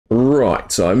Alright,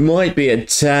 so I might be a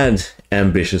tad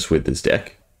ambitious with this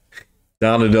deck.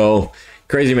 Darnadol,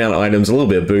 crazy amount of items, a little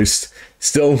bit of boost.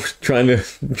 Still trying to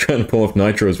pull off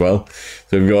Nitro as well.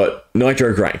 So we've got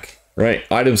Nitro Crank, right?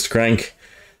 Items to crank,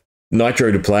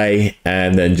 Nitro to play,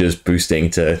 and then just boosting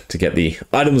to get the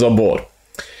items on board.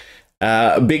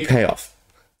 A big payoff.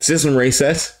 System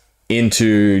reset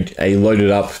into a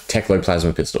loaded up Teklo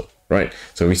Plasma Pistol, right?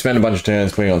 So we spend a bunch of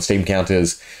turns putting on Steam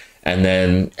counters, and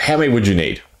then how many would you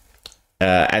need?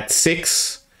 At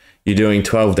 6, you're doing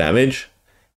 12 damage.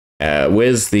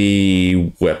 Where's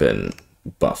the weapon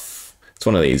buff? It's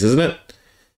one of these, isn't it?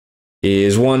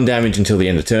 Is 1 damage until the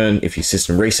end of turn. If you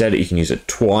system reset it, you can use it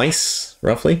twice,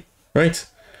 roughly, right?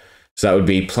 So that would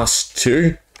be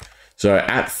 +2. So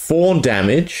at 4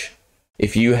 damage,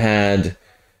 if you had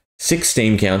 6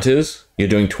 Steam counters, you're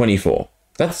doing 24.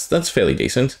 That's fairly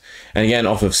decent. And again,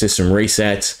 off of system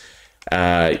reset,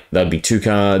 that'd be 2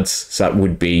 cards. So that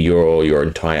would be your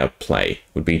entire play.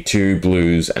 Would be 2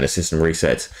 blues and a system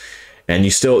reset. And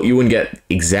you wouldn't get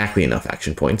exactly enough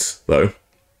action points, though.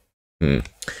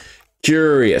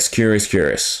 Curious,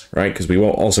 right? Because we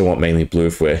also want mainly blue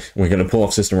if we're going to pull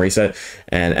off system reset.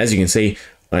 And as you can see,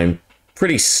 I'm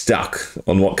pretty stuck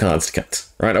on what cards to cut,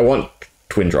 right? I want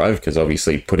Twin Drive, because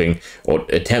obviously putting or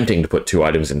attempting to put 2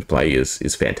 items into play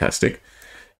is fantastic.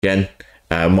 Again,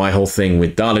 my whole thing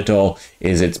with Darnadol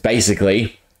is it's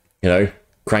basically, you know,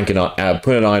 put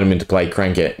an item into play,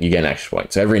 crank it, you get an action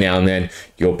point. So every now and then,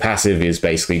 your passive is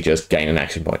basically just gain an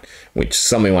action point, which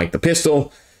something like the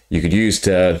pistol you could use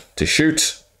to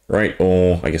shoot, right?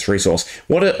 Or I guess resource.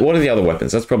 What are the other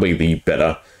weapons? That's probably the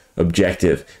better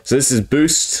objective. So this is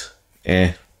boost.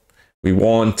 We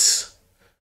want.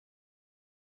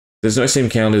 There's no Steam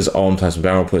counters on Plasma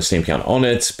Barrel, put a Steam counter on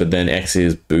it, but then X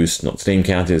is boost, not Steam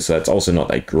counters, so that's also not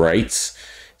that great. Is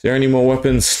there any more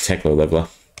weapons? Teklo Leveler.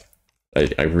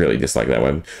 I really dislike that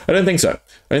weapon. I don't think so.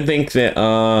 I don't think there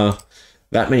are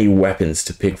that many weapons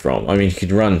to pick from. I mean, you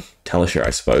could run Talishar, I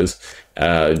suppose.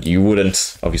 You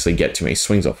wouldn't obviously get too many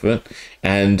swings off of it,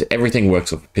 and everything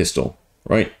works off a pistol,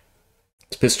 right?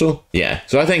 It's pistol? Yeah.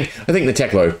 So I think the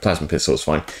Teklo Plasma Pistol is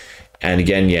fine. And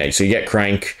again, yeah, so you get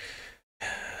crank.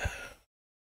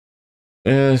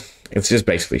 It's just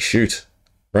basically shoot,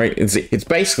 right? It's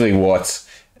basically what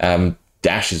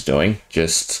Dash is doing,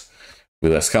 just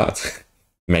with less cards.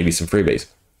 Maybe some freebies.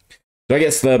 So I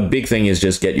guess the big thing is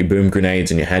just get your boom grenades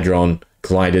and your hadron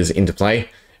colliders into play,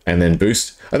 and then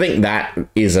boost. I think that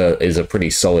is a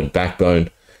pretty solid backbone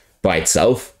by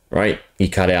itself, right? You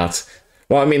cut out.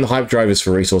 Well, I mean, the hype drivers for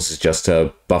resources just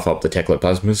to buff up the Teklo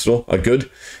Plasma Pistol are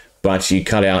good. But you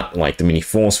cut out like the mini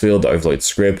force field, the overload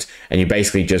script, and you're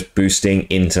basically just boosting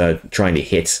into trying to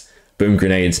hit boom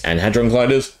grenades and hadron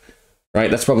gliders, right?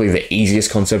 That's probably the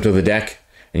easiest concept of the deck,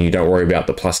 and you don't worry about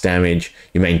the plus damage.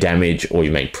 Your main damage or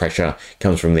your main pressure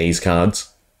comes from these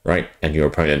cards, right? And your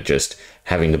opponent just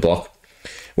having to block.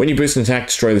 When you boost an attack,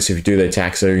 destroy this if you do the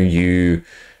attack, so you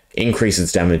increase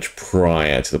its damage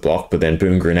prior to the block, but then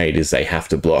boom grenade is they have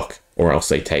to block, or else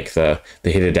they take the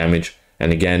hitter damage.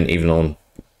 And again, even on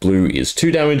blue is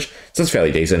 2 damage, so that's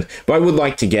fairly decent. But I would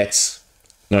like to get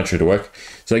Nitro to work.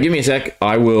 So give me a sec,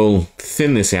 I will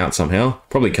thin this out somehow,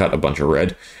 probably cut a bunch of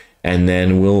red, and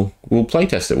then we'll play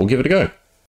test it, we'll give it a go.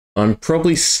 I'm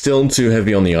probably still too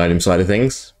heavy on the item side of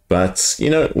things, but you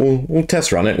know, we'll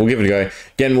test run it, we'll give it a go.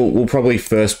 Again, we'll probably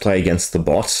first play against the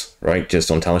bot, right,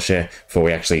 just on Talishar, before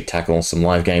we actually tackle some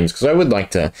live games, because I would like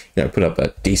to, you know, put up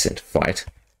a decent fight.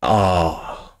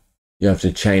 Oh, you have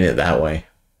to chain it that way.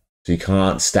 So you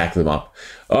can't stack them up.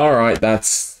 Alright,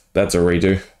 that's a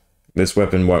redo. This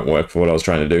weapon won't work for what I was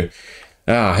trying to do.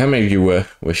 How many of you were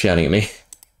shouting at me?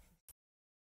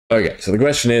 Okay, so the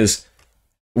question is,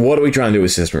 what are we trying to do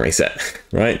with system reset?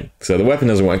 Right? So the weapon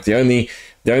doesn't work. The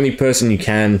only person you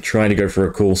can try to go for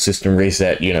a cool system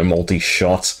reset, you know,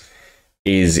 multi-shot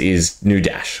is new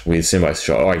Dash with Symbiosis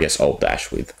Shot, or I guess old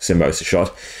Dash with Symbiosis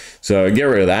Shot. So get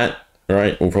rid of that,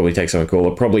 right? We'll probably take something cool.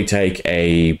 We'll probably take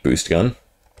a boost gun.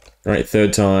 Right,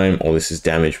 3rd time, or this is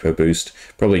damage per boost.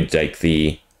 Probably take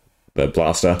the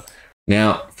blaster.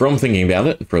 Now, from thinking about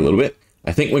it for a little bit,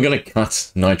 I think we're going to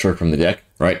cut Nitro from the deck,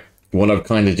 right? What I've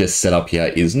kind of just set up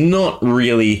here is not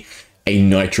really a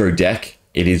Nitro deck.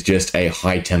 It is just a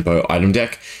high-tempo item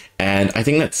deck, and I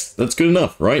think that's good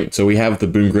enough, right? So we have the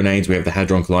boom grenades, we have the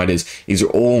hadron colliders. These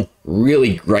are all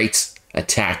really great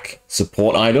attack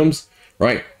support items,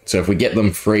 right? So if we get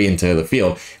them free into the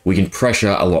field, we can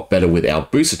pressure a lot better with our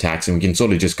boost attacks, and we can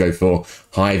sort of just go for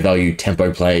high value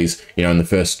tempo plays, you know, in the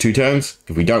first 2 turns.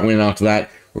 If we don't win after that,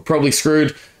 we're probably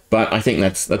screwed, but I think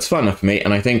that's fun enough for me,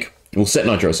 and I think we'll set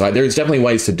Nitro aside. There's definitely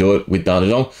ways to do it with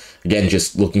Darnadol. again,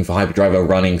 just looking for Hyperdrive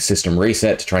running System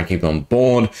Reset to try and keep it on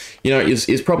board, you know,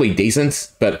 is probably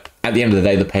decent, but at the end of the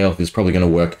day, the payoff is probably going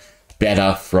to work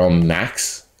better from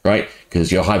max, right?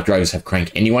 Because your Hyperdrives have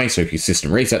crank anyway, so if you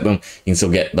System Reset them, you can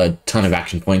still get a ton of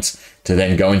action points to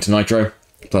then go into Nitro.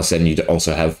 Plus, then you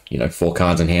also have, you know, 4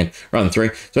 cards in hand rather than 3.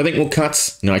 So I think we'll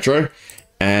cut Nitro.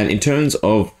 And in terms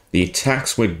of the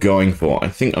attacks we're going for, I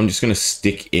think I'm just going to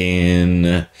stick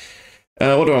in...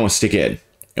 what do I want to stick in?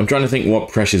 I'm trying to think what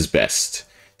pressure's best.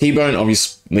 T-Bone,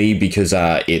 obviously, because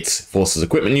it forces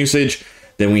equipment usage.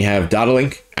 Then we have Data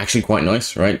Link, actually quite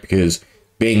nice, right? Because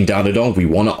being Data Dog, we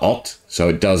want to opt, so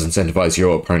it does incentivize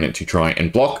your opponent to try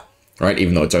and block, right?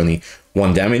 Even though it's only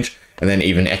 1 damage. And then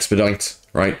even Expedite,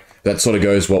 right? That sort of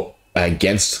goes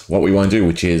against what we want to do,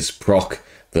 which is proc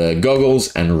the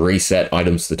goggles and reset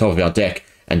items to the top of our deck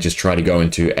and just try to go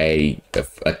into a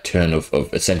turn of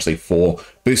essentially 4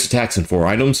 boost attacks and 4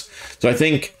 items. So I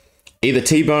think either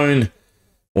T-Bone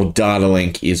or Data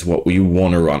Link is what we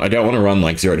want to run. I don't want to run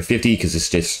like 0 to 50 because it's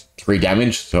just 3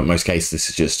 damage. So in most cases, this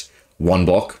is just 1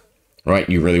 block, right?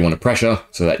 You really want to pressure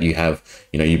so that you have,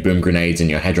 you know, your boom grenades and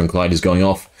your Hadron Colliders going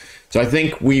off. So I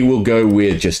think we will go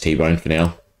with just T-Bone for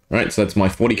now. Right, so that's my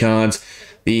 40 cards.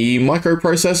 The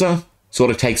microprocessor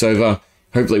sort of takes over.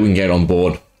 Hopefully we can get on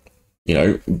board, you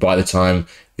know, by the time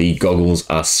the goggles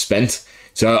are spent.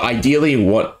 So ideally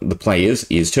what the play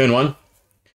is turn 1,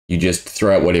 you just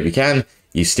throw out whatever you can,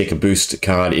 you stick a boost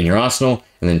card in your arsenal,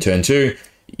 and then turn 2,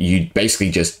 you basically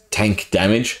just tank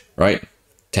damage, right?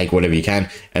 Take whatever you can,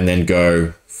 and then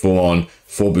go full on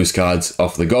 4 boost cards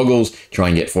off the goggles, try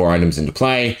and get 4 items into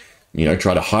play, you know,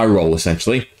 try to high roll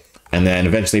essentially. And then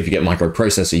eventually, if you get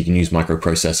microprocessor, you can use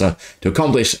microprocessor to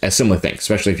accomplish a similar thing,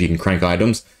 especially if you can crank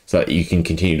items so that you can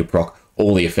continue to proc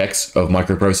all the effects of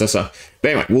microprocessor.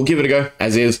 But anyway, we'll give it a go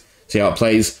as is, see how it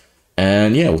plays,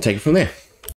 and yeah, we'll take it from there.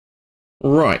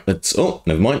 Right, let's, oh,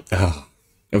 never mind. Oh,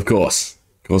 of course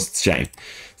it's Shane.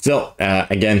 So,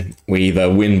 again, we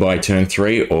either win by turn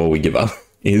 3 or we give up,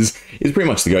 is pretty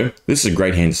much the go. This is a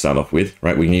great hand to start off with,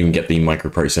 right? We can even get the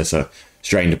microprocessor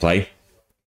straight into play.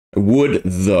 I would,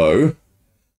 though,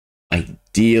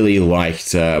 ideally like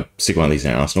to stick one of these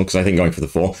in our arsenal, because I think going for the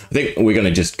 4, I think we're going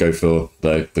to just go for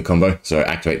the combo. So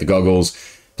activate the goggles,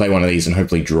 play one of these, and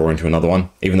hopefully draw into another one,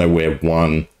 even though we're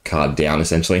 1 card down,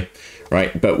 essentially,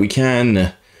 right? But we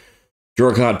can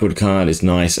draw a card, put a card is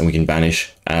nice, and we can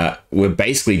banish. We're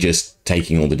basically just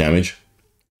taking all the damage,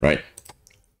 right?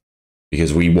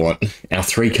 Because we want our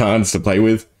 3 cards to play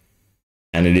with,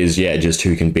 and it is, yeah, just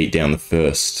who can beat down the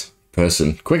first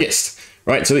person quickest,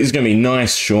 right? So these are going to be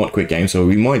nice, short, quick games, so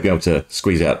we might be able to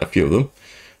squeeze out a few of them,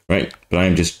 right? But I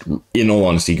am just, in all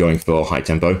honesty, going for high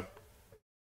tempo.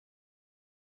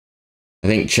 I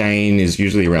think chain is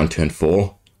usually around turn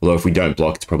 4, although if we don't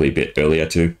block, it's probably a bit earlier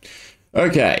too.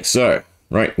 Okay, so,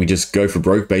 right, we just go for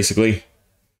broke, basically. Is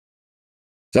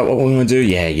that what we want to do?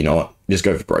 Yeah, you know what? Just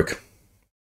go for broke.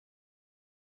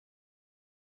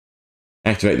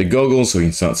 Activate the goggles so we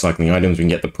can start cycling items. We can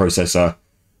get the processor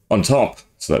on top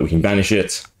so that we can banish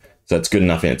it. So that's good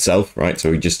enough in itself, right?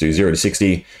 So we just do 0 to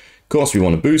 60. Of course, we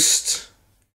want to boost.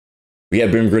 We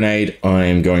get boom grenade.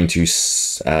 I'm going to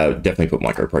definitely put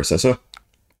microprocessor,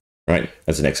 right?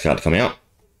 That's the next card to come out.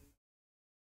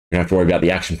 We don't have to worry about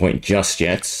the action point just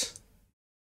yet.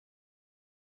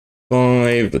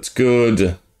 5, that's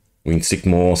good. We can stick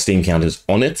more steam counters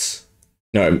on it.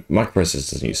 No,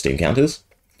 microprocessor doesn't use steam counters.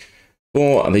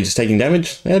 4, are they just taking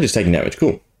damage? They're just taking damage,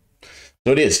 cool.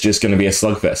 So it is just going to be a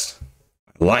slugfest.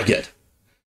 I like it.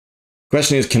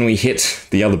 Question is, can we hit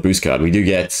the other boost card? We do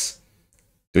get...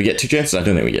 Do we get 2 chances? I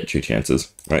don't think we get 2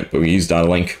 chances, right? But we use Data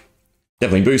Link.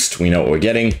 Definitely boost. We know what we're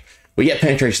getting. We get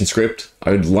Penetration Script.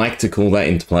 I would like to call that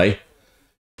into play.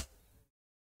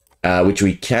 Which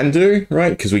we can do,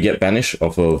 right? Because we get Banish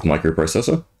off of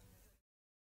Microprocessor.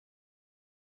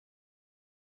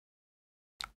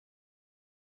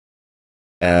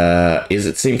 Is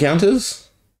it Steam Counters?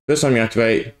 First time you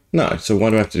activate? No, so why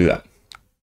do I have to do that?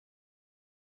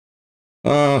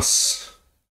 Pass.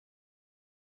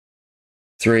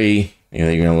 3. You know,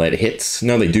 you're going to let it hit.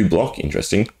 No, they do block.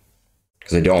 Interesting.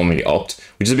 Because they don't want me to opt.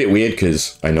 Which is a bit weird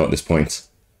because I know at this point,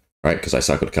 right? Because I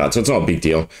cycled a card. So it's not a big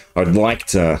deal. I would like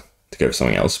to go for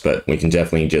something else, but we can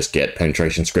definitely just get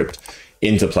Penetration Script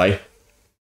into play.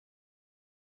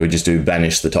 We just do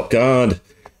Banish the top card.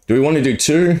 Do we want to do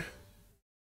 2?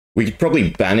 We could probably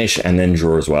banish and then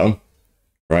draw as well,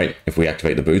 right? If we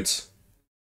activate the boots.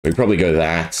 We'd probably go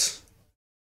that.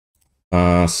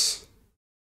 Pass.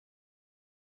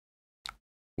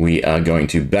 We are going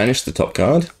to banish the top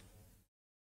card.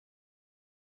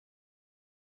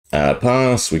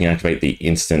 Pass. We can activate the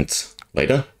instant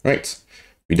later, right?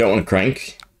 We don't want to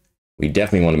crank. We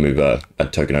definitely want to move a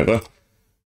token over.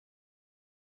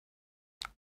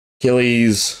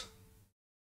 Achilles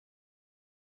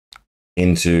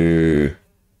into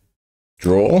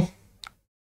draw.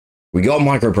 We got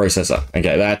microprocessor.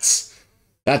 Okay, that's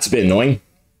a bit annoying.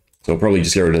 So we'll probably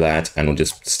just get rid of that, and we'll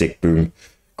just stick boom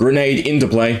grenade into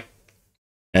play.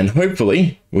 And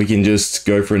hopefully we can just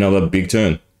go for another big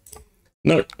turn.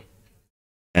 No.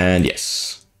 And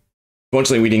yes.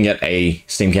 Fortunately, we didn't get a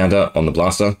steam counter on the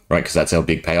blaster, right? Because that's our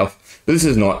big payoff. But this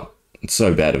is not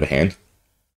so bad of a hand.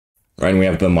 Right, and we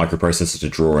have the microprocessor to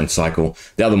draw and cycle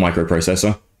the other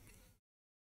microprocessor.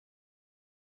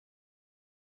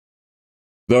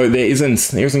 Though there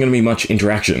isn't going to be much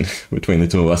interaction between the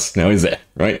two of us now, is there?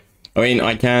 Right? I mean,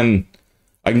 I can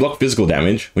block physical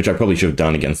damage, which I probably should have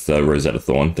done against the Rosetta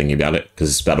Thorn, thinking about it, because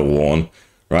it's battle worn,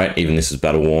 right? Even this is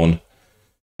battle worn.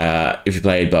 If you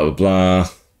played blah blah blah,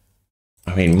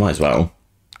 I mean, might as well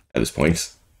at this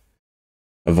point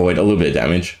avoid a little bit of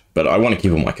damage, but I want to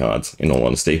keep all my cards, in all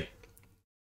honesty.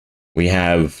 We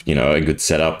have, you know, a good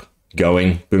setup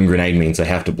going. Boom Grenade means I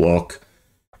have to block.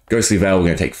 Ghostly Veil, we're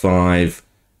going to take 5.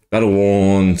 Battle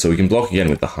Worn, so we can block again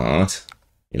with the heart.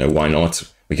 You know, why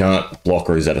not? We can't block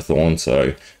Rosetta Thorn,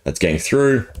 so that's getting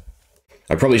through.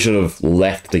 I probably should have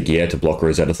left the gear to block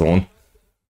Rosetta Thorn.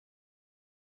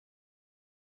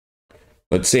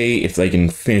 Let's see if they can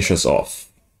finish us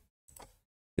off.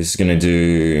 This is going to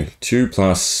do 2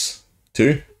 plus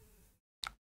 2.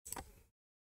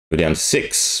 Go down to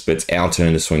 6, but it's our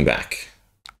turn to swing back.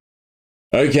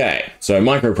 Okay, so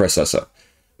microprocessor.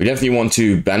 We definitely want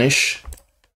to banish,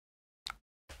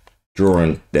 draw,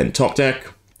 and then top deck.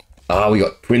 Ah, we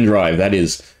got Twin Drive. That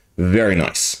is very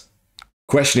nice.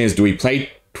 Question is, do we play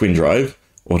Twin Drive,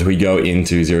 or do we go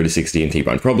into 0 to 60 and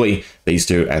T-Bone? Probably these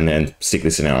two, and then stick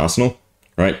this in our arsenal,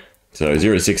 right? So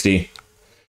 0 to 60.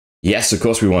 Yes, of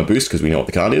course we want boost, because we know what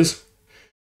the card is.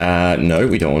 No,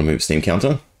 we don't want to move Steam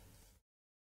Counter.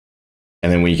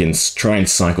 And then we can try and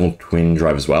cycle Twin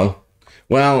Drive as well.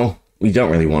 Well, we don't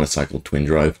really want to cycle Twin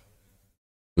Drive,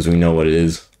 because we know what it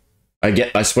is.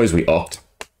 I suppose we opt.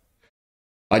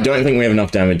 I don't think we have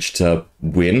enough damage to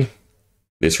win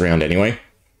this round anyway,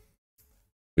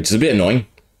 which is a bit annoying.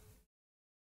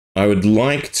 I would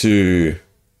like to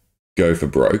go for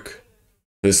broke.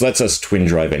 This lets us Twin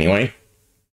Drive anyway,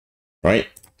 right?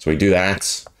 So we do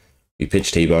that. We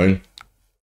pitch T-Bone.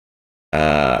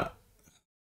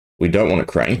 We don't want to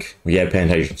crank. We get a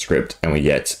Plantation Script, and we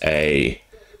get a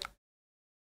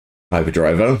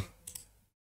Hyperdriver.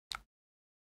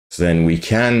 So then we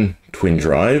can Twin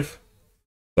Drive,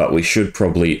 but we should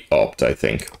probably opt, I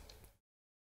think.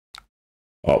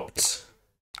 Opt.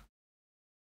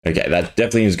 Okay, that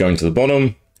definitely is going to the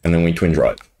bottom, and then we Twin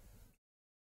Drive.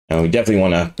 And we definitely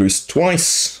want to boost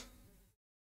twice.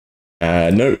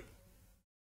 No.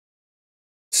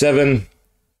 7.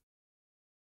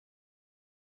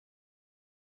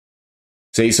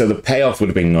 See, so the payoff would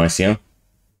have been nice here.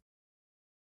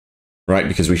 Right,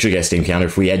 because we should get a Steam Counter.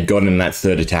 If we had gotten that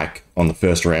third attack on the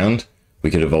first round,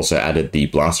 we could have also added the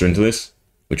Blaster into this,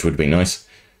 which would have been nice.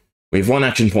 We have 1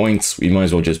 action point. We might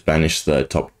as well just banish the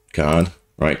top card,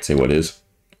 right? See what it is.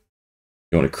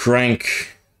 You want to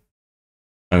crank?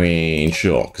 I mean,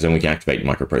 sure, because then we can activate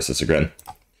microprocessor again.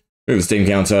 Move the Steam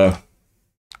Counter.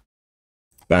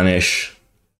 Banish.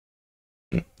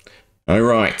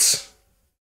 Alright.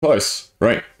 Close,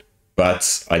 right?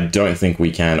 But I don't think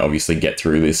we can obviously get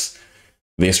through this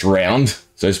round,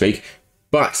 so to speak.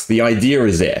 But the idea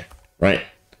is there, right?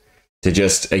 To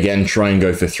just, again, try and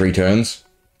go for 3 turns.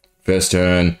 First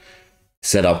turn,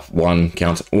 set up 1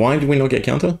 counter. Why did we not get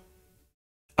counter?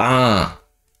 Ah,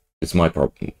 it's my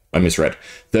problem. I misread.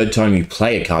 Third time you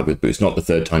play a card with boost, not the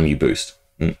third time you boost.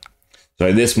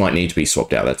 So this might need to be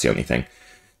swapped out, that's the only thing.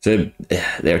 So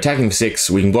they're attacking for 6,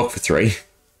 we can block for 3,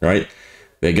 right?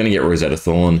 They're going to get Rosetta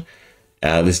Thorn.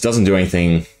 This doesn't do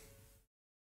anything.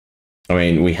 I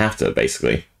mean, we have to,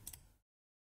 basically.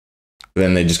 But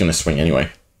then they're just going to swing anyway.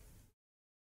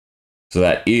 So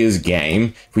that is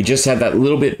game. If we just had that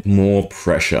little bit more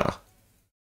pressure.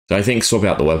 So I think swap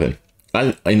out the weapon.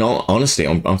 In all honesty,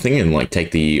 I'm thinking, like,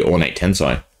 take the Ornate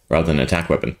Tensai rather than attack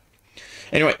weapon.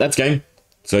 Anyway, that's game.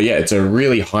 So yeah, it's a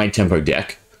really high-tempo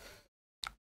deck.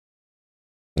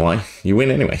 Why? You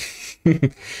win anyway.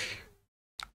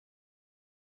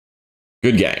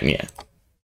 Good game, yeah.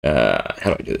 How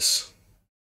do I do this?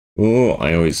 Oh,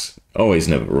 I always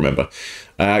never remember.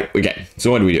 Okay,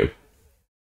 so what do?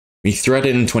 We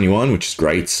threatened 21, which is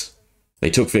great. They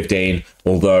took 15,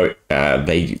 although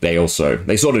they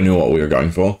sort of knew what we were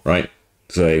going for, right?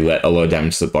 So they let a lot of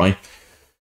damage slip by.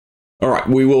 All right,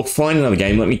 we will find another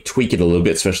game. Let me tweak it a little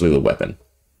bit, especially the weapon.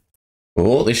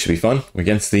 Well, this should be fun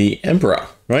against the Emperor,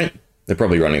 right? They're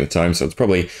probably running the tome, so it's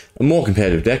probably a more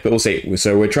competitive deck, but we'll see.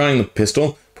 So we're trying the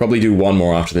pistol. Probably do one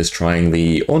more after this, trying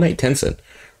the Ornate Tencent,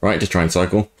 right? Just try and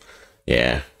cycle.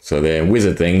 Yeah, so they're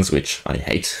wizard things, which I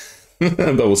hate,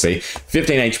 but we'll see.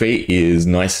 15 HP is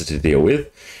nicer to deal with,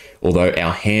 although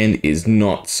our hand is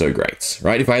not so great,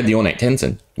 right? If I had the Ornate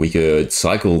Tencent, we could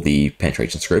cycle the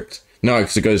Penetration Script. No,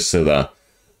 because it goes to the...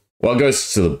 Well, it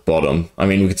goes to the bottom. I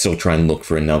mean, we could still try and look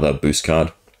for another boost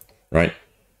card, right?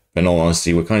 In all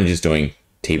honesty, we're kind of just doing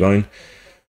T-Bone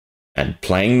and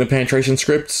playing the Penetration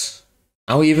Scripts.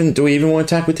 Do we even want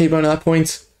to attack with T-Bone at that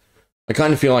point? I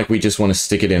kind of feel like we just want to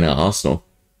stick it in our arsenal.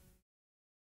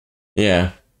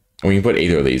 Yeah, we can put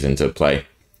either of these into play.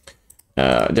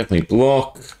 Definitely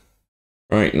block.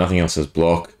 Right, nothing else says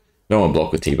block. Don't want to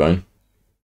block with T-Bone.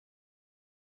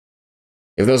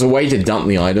 If there's a way to dump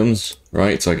the items,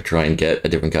 right, so I could try and get a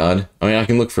different card. I mean, I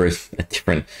can look for a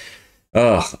different...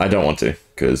 I don't want to,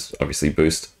 because obviously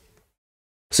boost.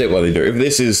 See what they do. If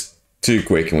this is too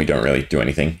quick and we don't really do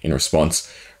anything in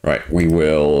response, right, we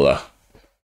will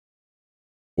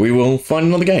find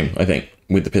another game, I think,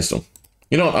 with the pistol.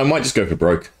 You know what, I might just go for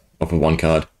broke off of one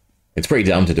card. It's pretty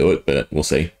dumb to do it, but we'll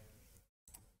see.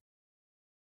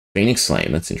 Phoenix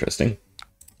Flame, that's interesting.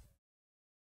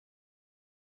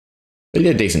 They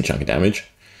did a decent chunk of damage.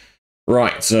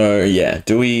 Right, so yeah,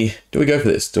 do we go for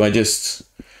this? Do I just...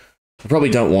 I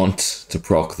probably don't want to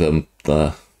proc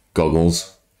the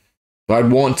goggles. But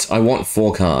I want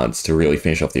 4 cards to really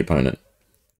finish off the opponent.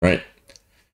 Right?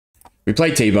 We play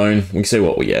T-Bone, we can see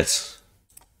what we get.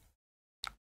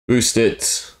 Boost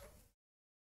it.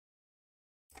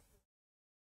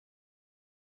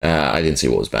 I didn't see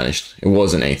what was banished. It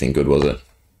wasn't anything good, was it?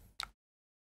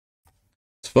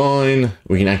 It's fine.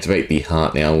 We can activate the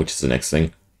heart now, which is the next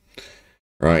thing.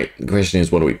 Right, the question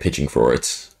is, what are we pitching for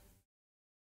it?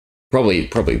 Probably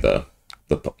the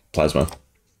plasma.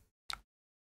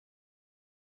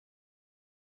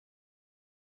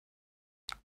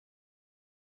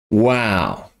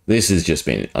 Wow, this has just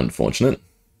been unfortunate.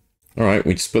 Alright,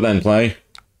 we just put that in play.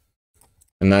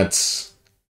 And that's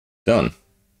done.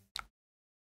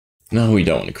 No, we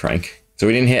don't want to crank. So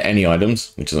we didn't hit any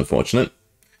items, which is unfortunate.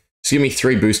 Just give me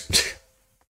 3 boosts.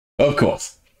 Of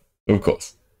course. Of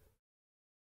course.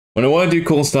 When I want to do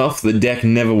cool stuff, the deck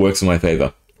never works in my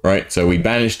favor. Right? So we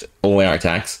banished all our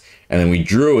attacks, and then we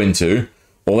drew into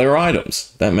all our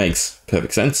items. That makes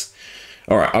perfect sense.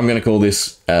 Alright, I'm going to call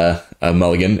this a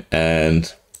mulligan,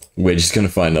 and we're just going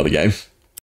to find another game.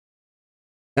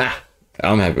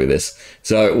 I'm happy with this.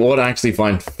 So what I actually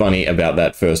find funny about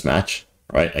that first match,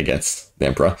 right, against the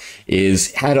Emperor,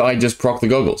 is had I just proc the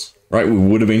goggles, right, we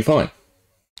would have been fine.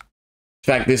 In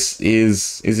fact, is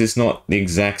this not the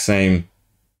exact same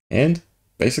hand,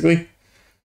 basically?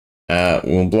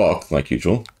 We'll block, like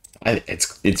usual.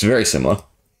 It's very similar.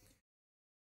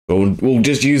 But we'll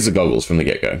just use the goggles from the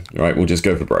get-go, right? We'll just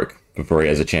go for broke before he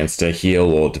has a chance to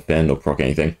heal or defend or proc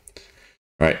anything.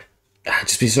 Right? It'd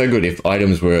just be so good if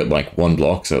items were at, like, 1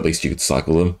 block, so at least you could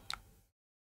cycle them.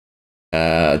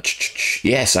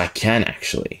 Yes, I can,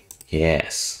 actually.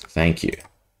 Yes, thank you.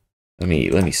 Let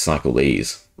me cycle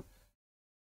these.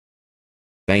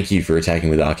 Thank you for attacking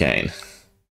with Arcane.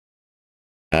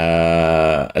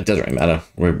 It doesn't really matter.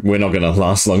 We're not going to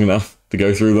last long enough to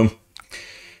go through them.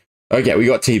 Okay, we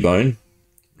got T-Bone,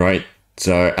 right?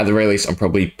 So at the very least, I'm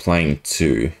probably playing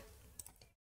 2.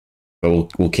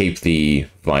 But we'll keep the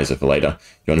visor for later.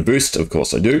 You want to boost? Of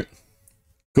course I do.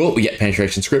 Cool, we get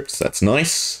penetration scripts. That's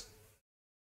nice.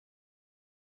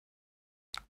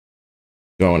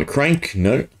 Do I want to crank?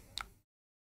 No.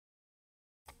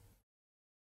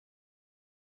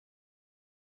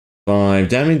 Five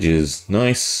damage is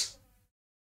nice.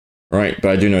 Right,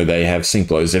 but I do know they have sync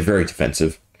blows. They're very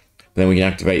defensive. Then we can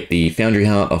activate the Foundry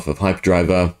Heart off of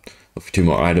Hyperdriver. Look for 2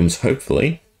 more items,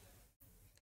 hopefully.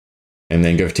 And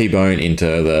then go for T-Bone into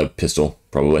the pistol,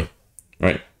 probably.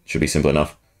 Right, should be simple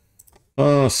enough.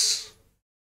 Pass.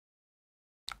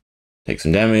 Take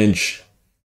some damage.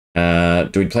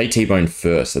 Do we play T-Bone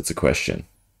first? That's a question.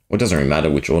 Well, it doesn't really matter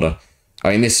which order.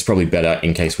 I mean, this is probably better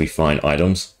in case we find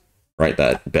items, right,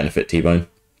 that benefit T-Bone.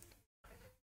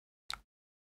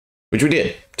 Which we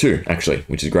did, 2, actually,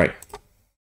 which is great.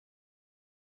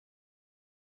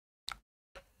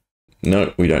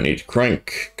 No, we don't need to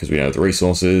crank, because we don't have the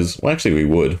resources. Well, actually, we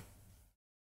would.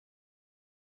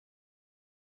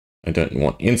 I don't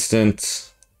want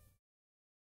instant.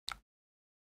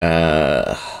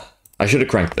 I should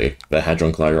have cranked the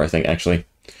Hadron Collider, I think, actually.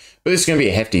 But this is going to be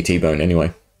a hefty T-Bone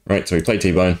anyway. Right, so we play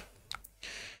T-Bone.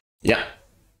 Yeah.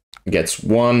 Gets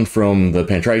 1 from the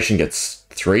penetration, gets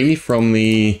 3 from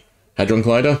the Hadron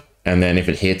Collider. and then if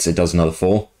it hits, it does another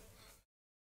 4.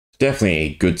 Definitely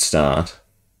a good start.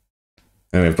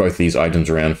 And we have both these items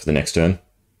around for the next turn.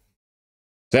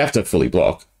 They have to fully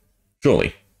block,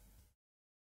 surely.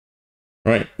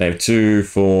 Right, they have 2,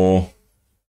 4.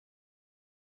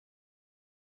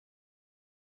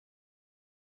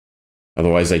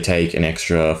 Otherwise, they take an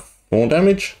extra 4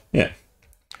 damage. Yeah.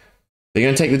 They're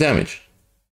going to take the damage.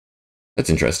 That's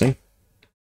interesting.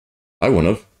 I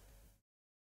wouldn't have.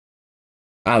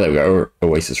 Ah, there we go.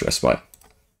 Oasis Respite.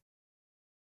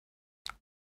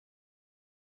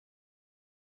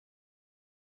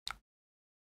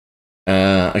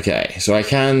 Okay, so I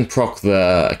can proc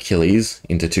the Achilles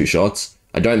into 2 shots.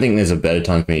 I don't think there's a better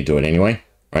time for me to do it anyway,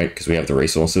 right? Because we have the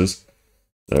resources.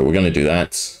 So we're going to do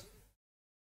that.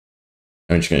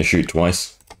 I'm just going to shoot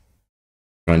twice.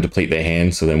 Try and deplete their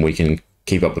hand so then we can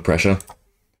keep up the pressure.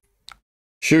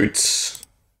 Shoot.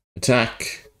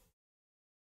 Attack.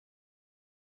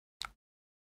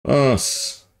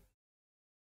 Pass.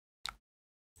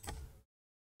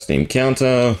 Steam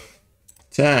counter.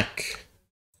 Attack.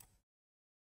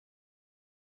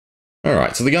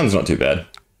 Alright, so the gun's not too bad.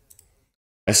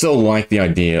 I still like the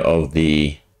idea of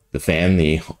the fan,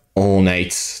 the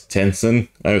ornate Tenson.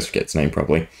 I always forget its name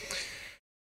properly.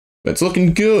 But it's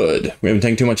looking good. We haven't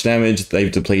taken too much damage.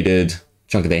 They've depleted a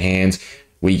chunk of their hands.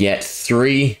 We get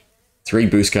three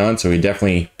boost cards, so we're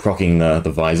definitely proccing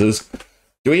the visors.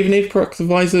 Do we even need to proc the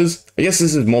visors? I guess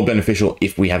this is more beneficial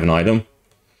if we have an item,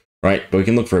 right? But we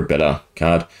can look for a better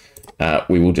card.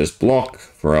 We will just block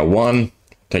for our 1,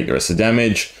 take the rest of the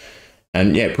damage.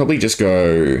 And yeah, probably just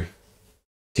go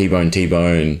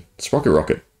T-Bone, Sprocket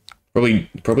Rocket. Probably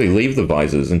leave the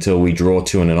visors until we draw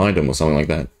 2 in an item or something like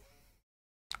that.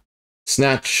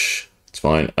 Snatch, it's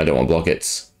fine. I don't want block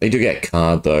it. They do get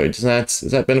card though. Is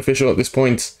that beneficial at this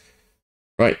point?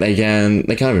 Right, they can't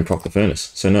even proc the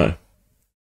furnace, so no.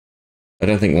 I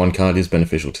don't think 1 card is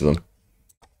beneficial to them.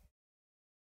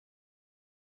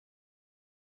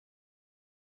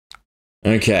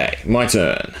 Okay, my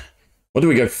turn. What do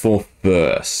we go for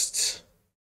first?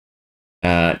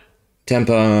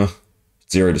 Temper,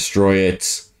 0 destroy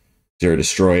it, 0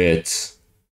 destroy it.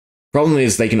 Problem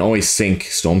is they can always sink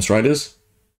Stormstriders,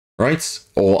 right?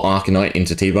 Or Arcanite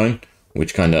into T-Bone,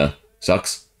 which kind of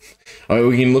sucks. I mean,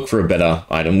 we can look for a better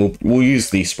item. We'll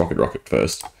use the Sprocket Rocket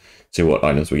first. See what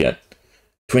items we get.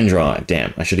 Twin Drive.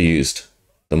 Damn, I should have used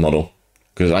the model.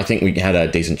 Because I think we had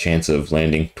a decent chance of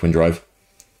landing Twin Drive.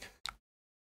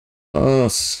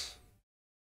 Us.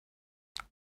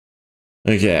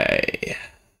 Okay.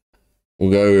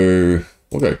 We'll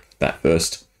go that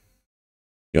first.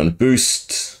 You want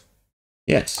boost?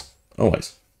 Yes,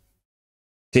 always.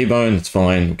 T-Bone, it's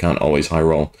fine. We can't always high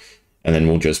roll. And then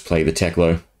we'll just play the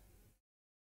Teklo.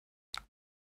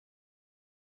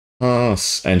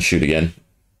 Pass and shoot again.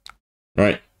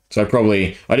 Right. So I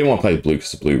didn't want to play the blue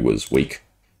because the blue was weak.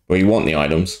 But you want the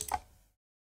items.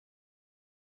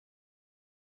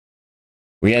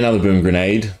 We get another boom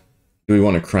grenade. Do we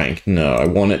want to crank? No, I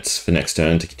want it for next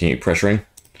turn to continue pressuring.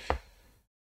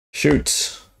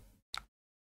 Shoot.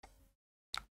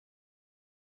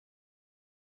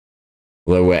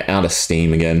 Although we're out of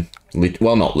steam again.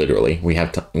 Well, not literally. We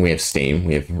have steam.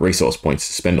 We have resource points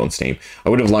to spend on steam. I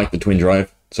would have liked the Twin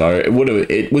Drive, so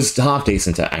it was half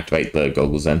decent to activate the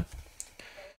goggles then.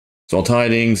 Soul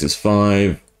Tidings is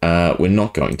 5. We're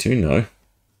not going to, no.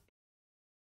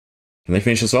 Can they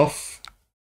finish us off?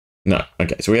 No.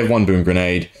 Okay, so we have 1 boom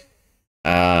grenade.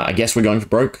 I guess we're going for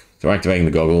broke. So we're activating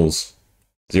the goggles.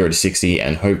 0 to 60,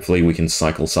 and hopefully we can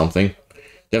cycle something.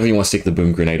 Definitely want to stick the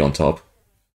boom grenade on top.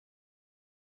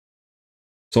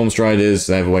 Stormstriders,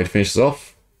 they have a way to finish this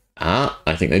off.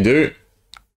 I think they do.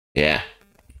 Yeah.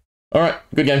 Alright,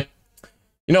 good game.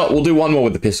 You know what, we'll do 1 more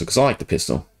with the pistol, because I like the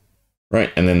pistol.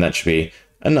 Right, and then that should be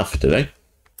enough for today.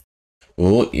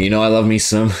 Well, you know I love me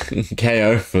some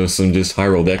KO for some just high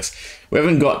roll decks. We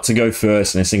haven't got to go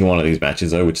first in a single one of these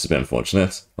matches though, which is a bit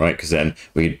unfortunate, right? Because then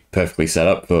we'd perfectly set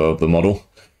up for the model.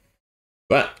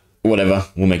 But whatever,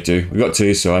 we'll make do. We've got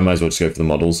 2, so I might as well just go for the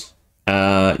models.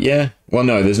 Yeah. Well,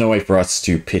 no, there's no way for us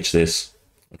to pitch this,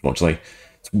 unfortunately.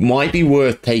 It might be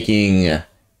worth taking,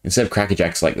 instead of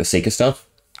Crackerjacks, like the Seeker stuff.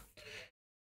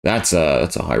 That's a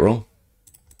high roll.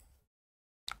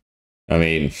 I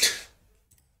mean,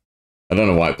 I don't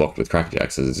know why I blocked with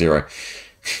Crackerjacks as a 0.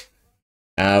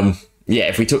 Yeah,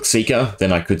 if we took Seeker,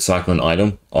 then I could cycle an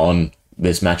item on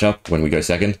this matchup when we go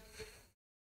second.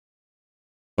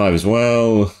 5 as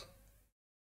well.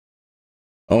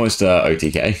 Almost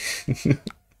OTK.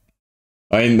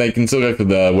 I mean, they can still go for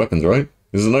the weapons, right?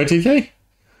 Is it an OTK?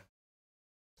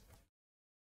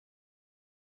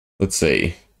 Let's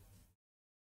see.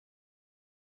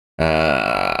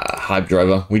 Hype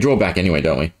Driver. We draw back anyway,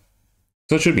 don't we?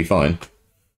 So it should be fine.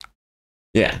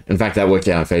 Yeah, in fact, that worked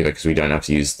out in favor because we don't have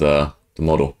to use the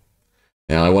model.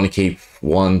 Now, I want to keep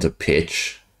 1 to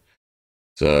pitch.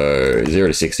 So, 0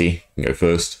 to 60 can go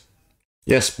first.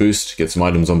 Yes, boost, get some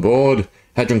items on board.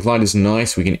 Hadron Collider is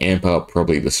nice. We can amp up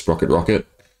probably the Sprocket Rocket.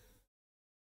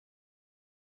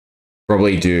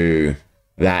 Probably do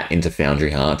that into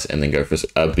Foundry Heart and then go for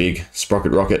a big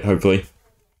Sprocket Rocket, hopefully.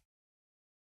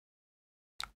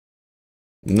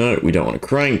 No, we don't want to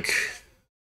crank.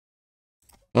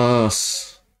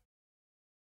 Pass.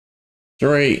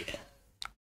 3.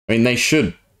 I mean, they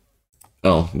should...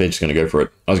 Oh, they're just going to go for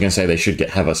it. I was going to say they should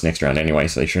have us next round anyway,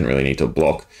 so they shouldn't really need to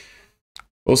block.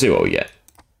 We'll see what we get.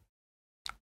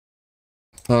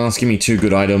 Pass, give me 2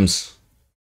 good items.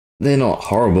 They're not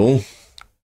horrible.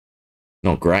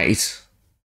 Not great.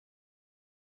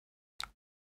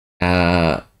 Do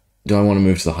I want to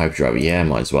move to the Hype Driver? Yeah,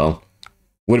 might as well.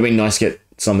 Would have been nice to get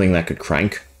something that could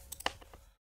crank.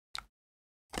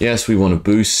 Yes, we want to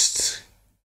boost.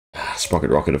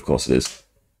 Sprocket Rocket, of course it is.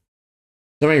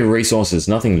 So many resources,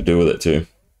 nothing to do with it too.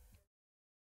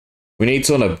 We need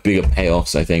sort of bigger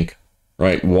payoffs, I think.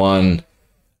 Right, one...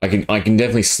 I can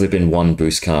definitely slip in 1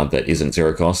 boost card that isn't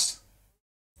 0 cost.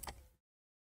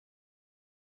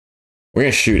 We're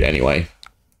going to shoot anyway.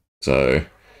 So...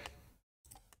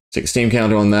 16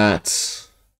 counter on that.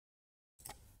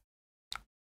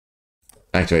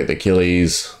 Activate the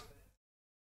Achilles.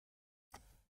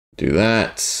 Do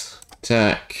that.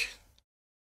 Attack.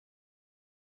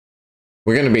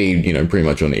 We're going to be, you know, pretty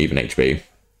much on even HP.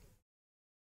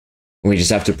 We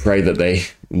just have to pray that they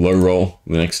low roll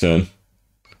the next turn.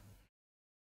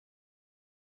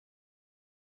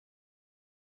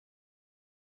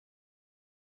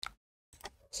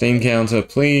 Steam counter,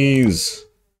 please.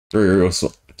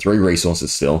 3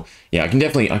 resources still. Yeah, I can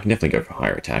definitely go for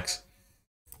higher attacks.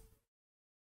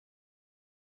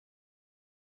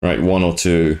 Right, 1 or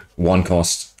 2, 1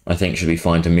 cost, I think should be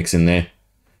fine to mix in there.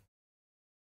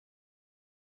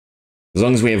 As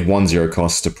long as we have 1 0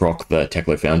 cost to proc the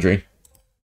Teklo Foundry.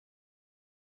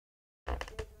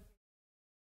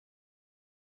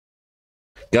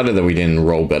 Gutted that we didn't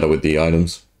roll better with the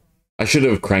items. I should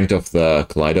have cranked off the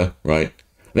Collider, right?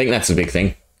 I think that's a big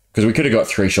thing. Because we could have got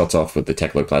 3 shots off with the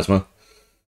Teklo Plasma.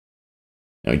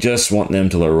 Now we just want them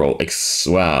to low roll.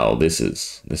 Wow, this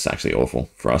is actually awful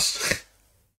for us.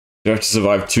 We have to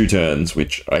survive 2 turns,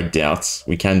 which I doubt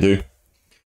we can do.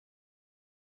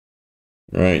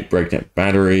 Right, breakdown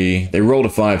battery. They rolled a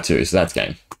 5-2, so that's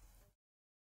game.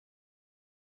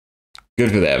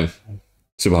 Good for them.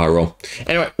 Super high roll.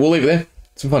 Anyway, we'll leave it there.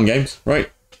 Some fun games,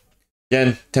 right?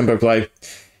 Again, tempo play.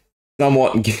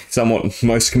 Somewhat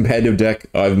most competitive deck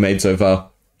I've made so far,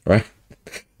 right?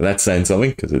 That's saying something,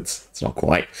 because it's not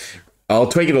quite. I'll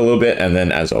tweak it a little bit, and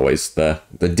then, as always, the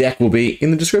deck will be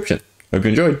in the description. Hope you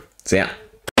enjoyed. See ya.